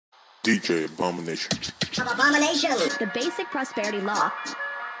DJ Abomination. Abomination. The basic prosperity law.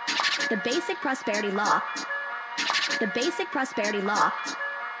 The basic prosperity law. The basic prosperity law.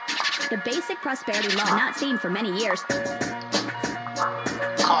 The basic prosperity law. Not seen for many years.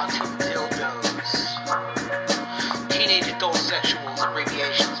 Corruptive dildos. Teenage adult sexuals,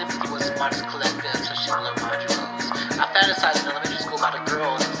 abbreviation. Sympathy was the modest collective, so similar modulos. I fantasized in elementary school about a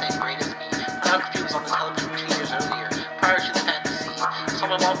girl in the same grade as me. Pornography was on the television 2 years earlier, prior to the fantasy. I saw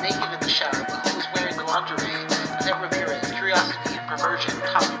my mom naked in the shower, but who was wearing the lingeray? Annette Ramirez. Curiosity and perversion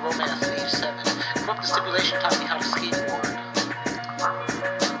taught me romance at age 7. Corruptive stipulation taught me how to skateboard.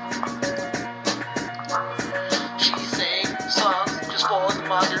 She sang songs just for the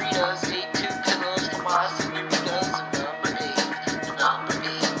margaritas. Ate 2 pillows for my sinoritas. And number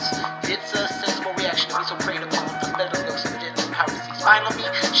 8. It's a sensible reaction to be so preyed upon for the better looks of the gender piracy. Spying on me?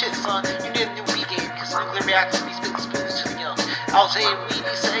 Shit, son, you need a new vegan, cause nuclear reactors be spitting spoons to the young. Alazae and we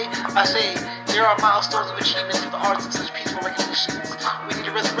say, I say, there are milestones of achievement through the arts and such peaceful recognitions. We need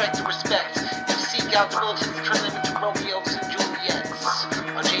to resurrect the respect and seek out the militants and turn them into romeos and juliets.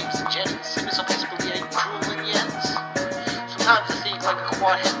 On James and Jenny, singing so peacefully ain't druling yet. Sometimes I think like a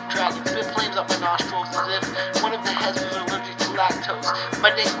quad-headed dragon, spit flames up my nostrils as if one of the heads was allergic to lactose.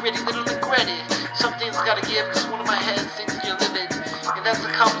 My neck gritty, literally gritty. Something's gotta give, cause one of my heads thinks you're livid. And that's a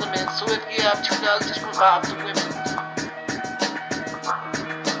compliment, so if you have 2 nugs, just revive the women.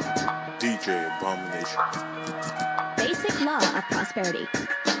 DJ Abomination. Basic law of prosperity.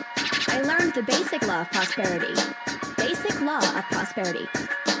 I learned the basic law of prosperity. Basic law of prosperity.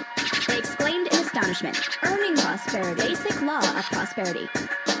 They exclaimed in astonishment, earning prosperity. Basic law of prosperity.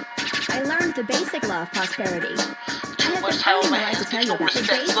 I learned the basic law of prosperity. Too much time on my hands, get no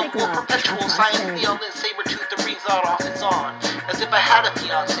respect. Love will perpetual science, the only saber tooth that rings out off its on. As if I had a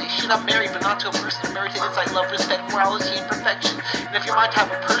fiance. Should I marry, but not to a person I'm married to insight, love, respect, morality, and perfection. And if you're my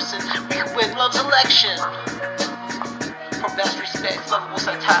type of person, we can win love's election. For best respect, lovable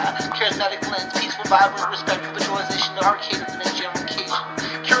satire, charismatic lens, peaceful vibrant, respectful visualization, the arcade of the next general occasion.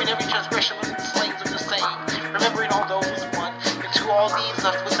 Curing every transgression within the slayings of the same. Remembering all those one, and to all these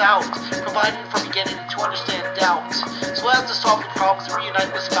left without. Providing for beginning to understand doubt. So as to solve the problems and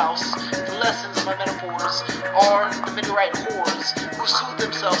reunite with spouse, the lessons of my metaphors are the midnight whores who soothe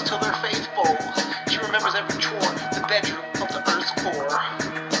themselves till they're faithful. She remembers every chore, the bedroom of the earth's core.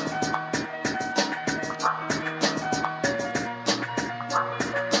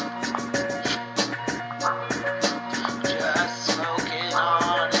 Just smoking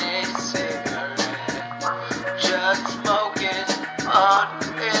on a cigarette. Just smoking on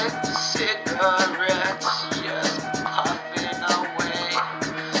a cigarette. Just puffing away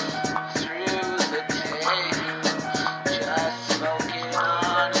through the day. Just smoking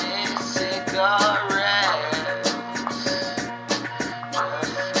on a cigarette.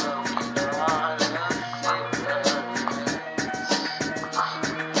 Just smoking on a cigarette.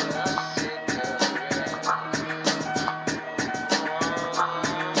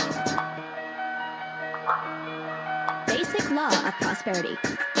 Basic law of prosperity.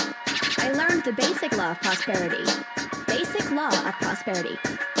 I learned the basic law of prosperity. Basic law of prosperity.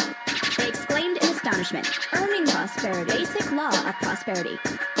 They exclaimed in astonishment, earning prosperity. Basic law of prosperity.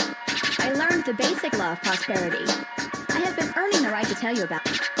 I learned the basic law of prosperity. I have been earning the right to tell you about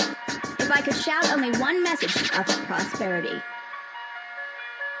it. If I could shout only one message of prosperity.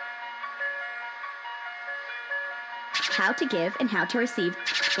 How to give and how to receive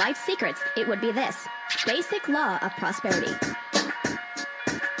life's secrets, it would be this. Basic law of prosperity.